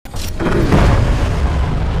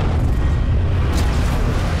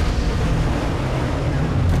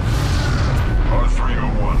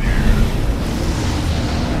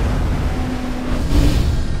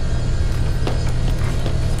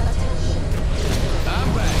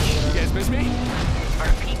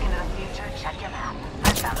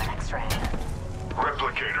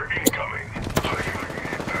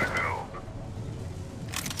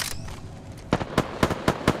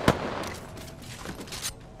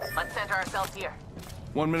center ourselves here.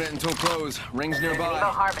 1 minute until close. Rings There's an Evo nearby.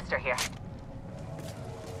 harvester here.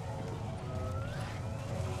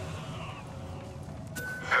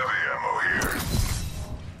 Heavy ammo here.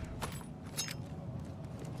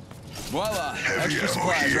 Voila! Heavy Extra ammo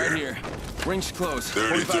supplies here. right here. Rings close.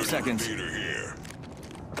 30 45 seconds. meter here.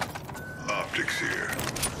 Optics here.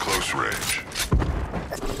 Close range.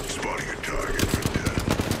 Spotting a target for death.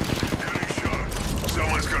 Getting shot.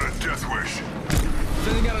 Someone's got a death wish.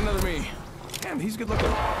 Sending out another me. Damn, he's good looking.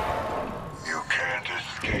 You can't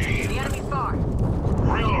escape. The enemy's far.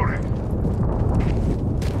 Reloading.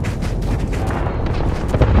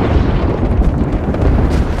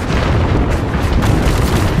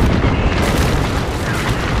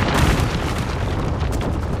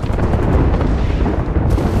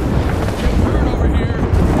 Get hurt over here.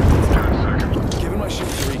 10 seconds. Giving my shield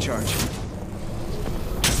to recharge.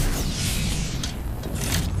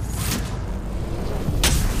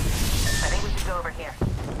 I think we should go over here.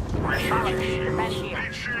 Defend here.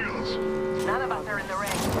 Need shields. None of us are in the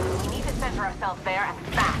ring. We need to center ourselves there and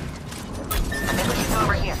fast. I think we should go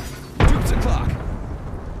over here. Dukes o'clock.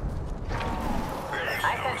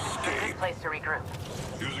 I said this is a good place to regroup.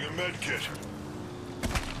 Using a med kit.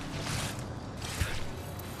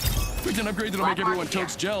 With an upgrade that'll make everyone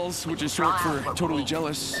totes gels, which is short for totally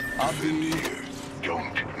jealous. Nothing here.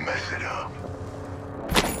 Don't mess it up.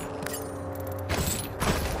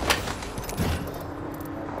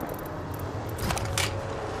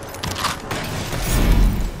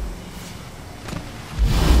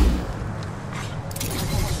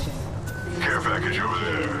 Care package over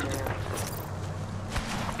there.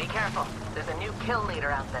 Be careful. There's a new kill leader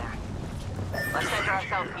out there. Let's center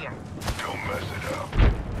ourselves here. Don't mess it up.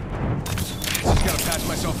 Just gotta patch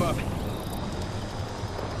myself up.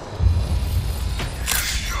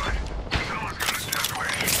 Shot. Someone's got a death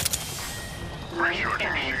wish.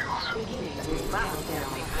 Recharging shields. Wow, seems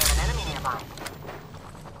we have an enemy nearby.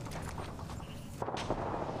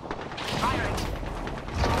 Firing.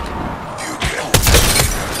 You can't escape.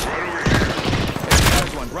 Right over here.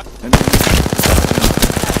 There's one. Right. And then...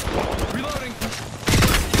 Reloading.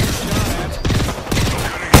 Shot at.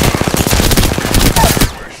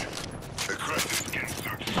 Wish. Aggressive skin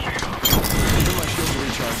suit shield. Giving my shield to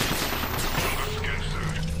recharge. Skin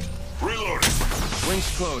suit. Reloading. Rings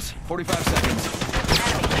close. 45 seconds.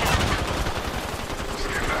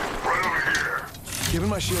 Skin back. Right over here. Giving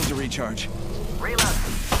my shield to recharge. Reload.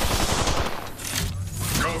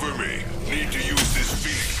 Cover me. Need to use this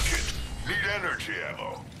Phoenix kit. Need energy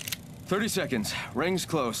ammo. 30 seconds. Rings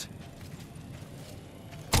close.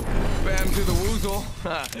 Bam to the woozle.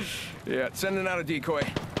 Yeah, sending out a decoy.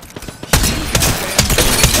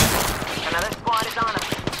 Another squad is on us.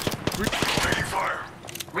 Taking fire.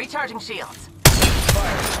 Recharging shields.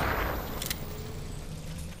 Fire.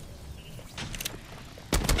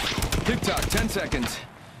 Tick-tock, 10 seconds.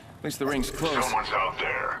 At least the ring's close. Someone's out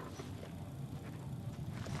there.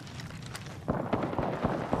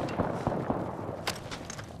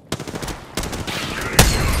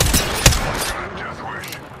 Death wish.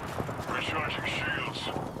 Recharging shields.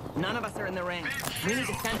 None of us are in the ring. We need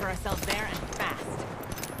to center ourselves there and fast.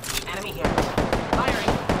 Enemy here.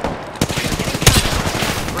 Firing. Getting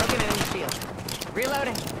shot. Broken enemy shield.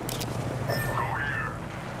 Reloading. Go here.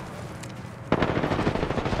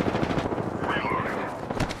 Reloading.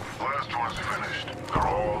 Last one's finished. They're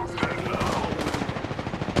all dead now.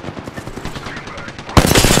 Stand back.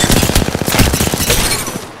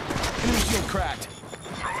 Enemy shield cracked.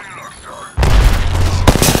 Throwing an Arcstar.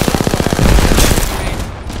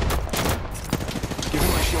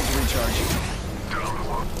 Giving my shield to recharge. Down to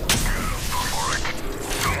one. Get up, Ulrich.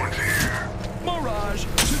 Someone's here. Mirage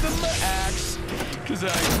to the max.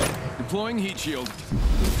 Kazak. Deploying heat shield.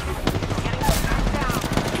 Getting shot down.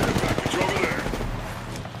 Care package over there.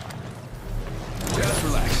 Just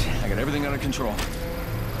relax. I got everything under control.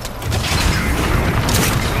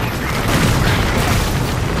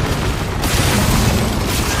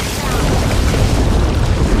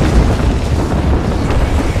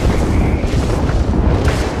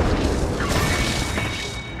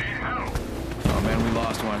 Oh man, we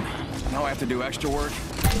lost one. Now I have to do extra work.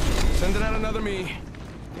 Sending out another me.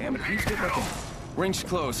 Damn it, he's good looking. Rings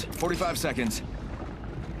close. 45 seconds.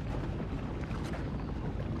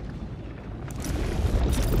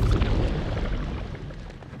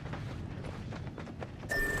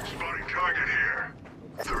 Spotting target here.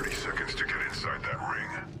 30 seconds to get inside that ring.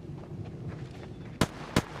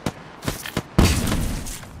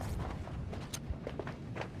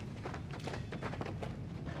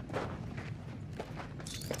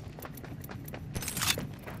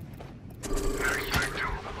 Next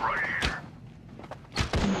victim, right here.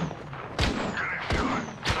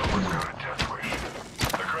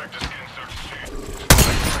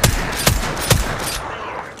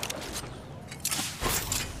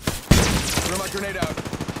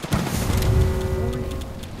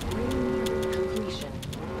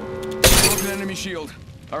 Broken enemy shield.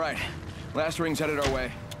 All right, last ring's headed our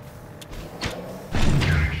way.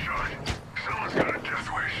 Getting shot. Someone's got a death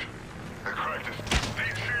wish. The cracked is...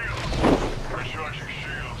 Need shields. Recharging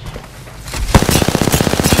shields.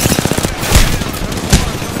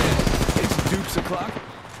 It's Dukes o'clock.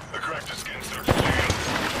 The cracked is getting their shield.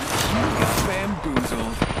 You got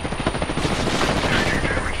bamboozled. Taking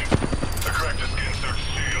damage. The cracked is getting their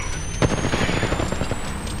shield.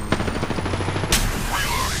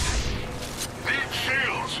 Reloading. Need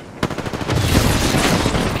shields.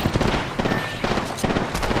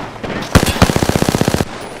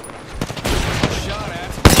 Shot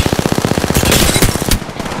at.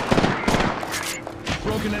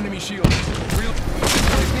 Broken enemy shield. Real.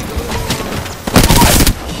 Place needs a little more.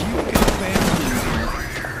 You got bamboozled.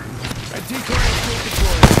 A decoy is still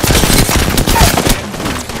deployed.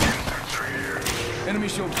 Bamboozled. Enemy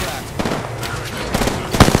shield cracked.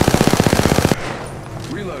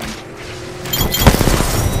 Reloading.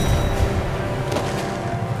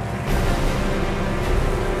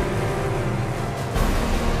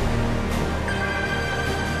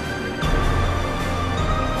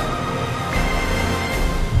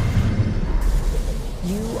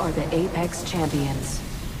 You are the Apex Champions.